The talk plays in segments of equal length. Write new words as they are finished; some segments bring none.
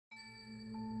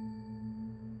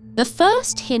The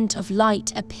first hint of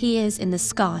light appears in the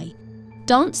sky,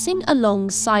 dancing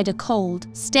alongside a cold,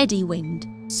 steady wind.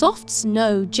 Soft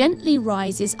snow gently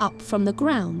rises up from the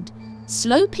ground,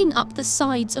 sloping up the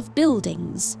sides of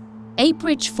buildings. A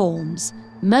bridge forms,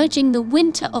 merging the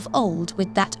winter of old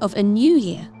with that of a new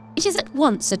year. It is at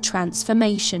once a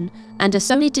transformation and a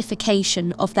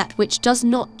solidification of that which does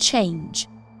not change.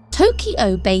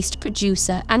 Tokyo-based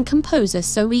producer and composer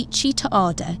Soichi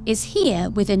Terada is here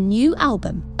with a new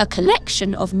album, a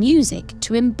collection of music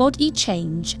to embody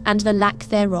change and the lack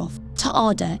thereof.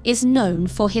 Terada is known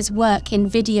for his work in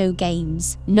video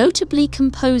games, notably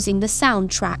composing the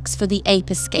soundtracks for the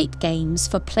Ape Escape games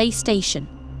for PlayStation.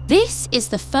 This is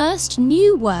the first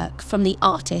new work from the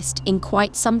artist in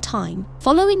quite some time,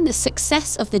 following the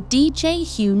success of the DJ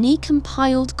Huni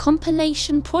compiled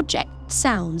compilation project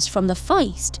Sounds from the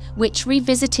Feist, which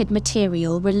revisited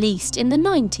material released in the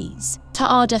 90s.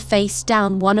 Terada faced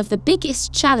down one of the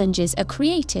biggest challenges a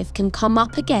creative can come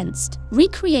up against,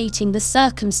 recreating the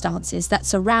circumstances that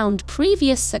surround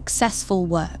previous successful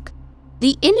work.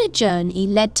 The inner journey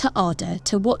led Terada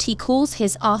to what he calls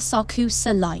his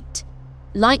Asakusa Light,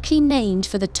 likely named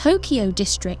for the Tokyo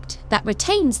district that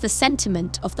retains the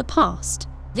sentiment of the past.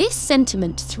 This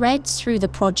sentiment threads through the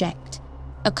project,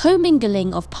 a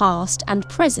commingling of past and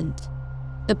present.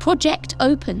 The project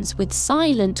opens with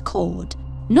silent chord.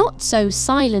 Not so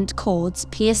silent chords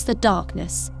pierce the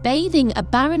darkness, bathing a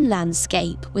barren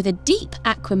landscape with a deep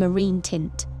aquamarine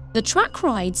tint. The track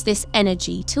rides this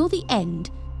energy till the end,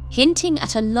 hinting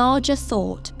at a larger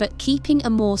thought but keeping a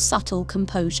more subtle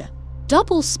composure.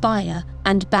 Double spire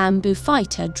and bamboo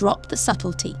fighter drop the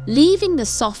subtlety, leaving the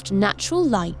soft natural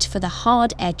light for the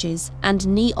hard edges and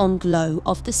neon glow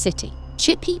of the city.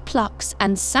 Chippy plucks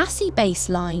and sassy bass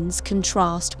lines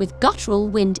contrast with guttural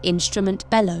wind instrument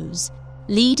bellows,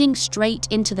 leading straight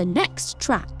into the next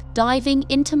track, diving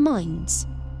into minds.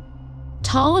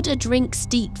 Terada drinks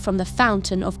deep from the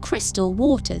fountain of crystal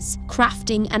waters,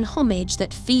 crafting an homage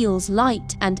that feels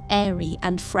light and airy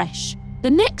and fresh.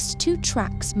 The next two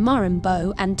tracks,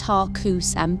 Marimbo and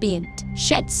Tarkus Ambient,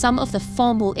 shed some of the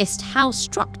formalist house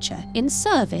structure in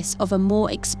service of a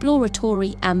more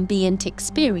exploratory ambient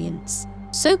experience.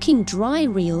 Soaking dry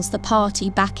reels the party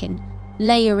back in,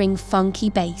 layering funky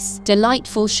bass,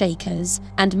 delightful shakers,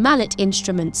 and mallet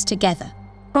instruments together.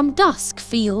 From Dusk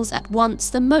feels at once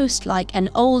the most like an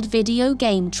old video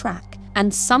game track,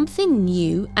 and something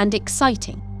new and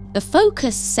exciting. The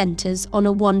focus centers on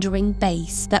a wandering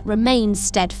bass that remains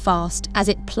steadfast as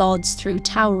it plods through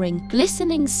towering,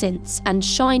 glistening synths and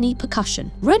shiny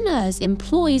percussion. Reners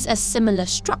employs a similar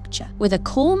structure, with a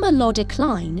core melodic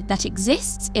line that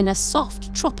exists in a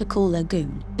soft tropical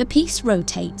lagoon. The piece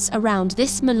rotates around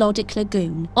this melodic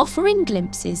lagoon, offering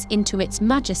glimpses into its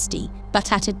majesty,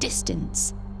 but at a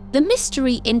distance. The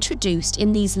mystery introduced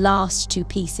in these last two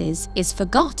pieces is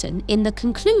forgotten in the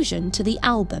conclusion to the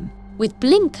album, with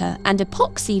blinker and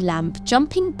epoxy lamp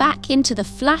jumping back into the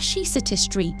flashy city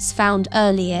streets found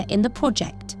earlier in the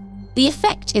project. The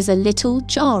effect is a little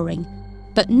jarring,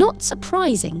 but not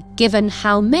surprising given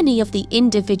how many of the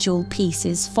individual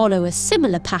pieces follow a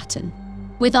similar pattern.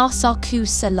 With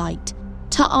Asakusa Light,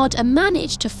 Terada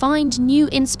managed to find new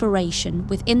inspiration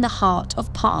within the heart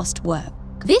of past work.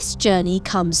 This journey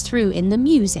comes through in the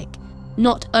music,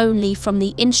 not only from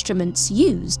the instruments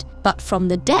used, but from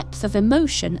the depth of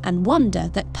emotion and wonder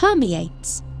that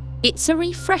permeates. It's a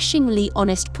refreshingly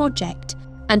honest project,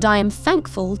 and I am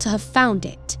thankful to have found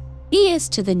it. Here's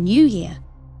to the new year.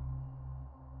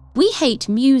 We hate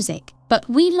music, but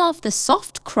we love the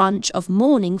soft crunch of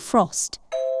morning frost.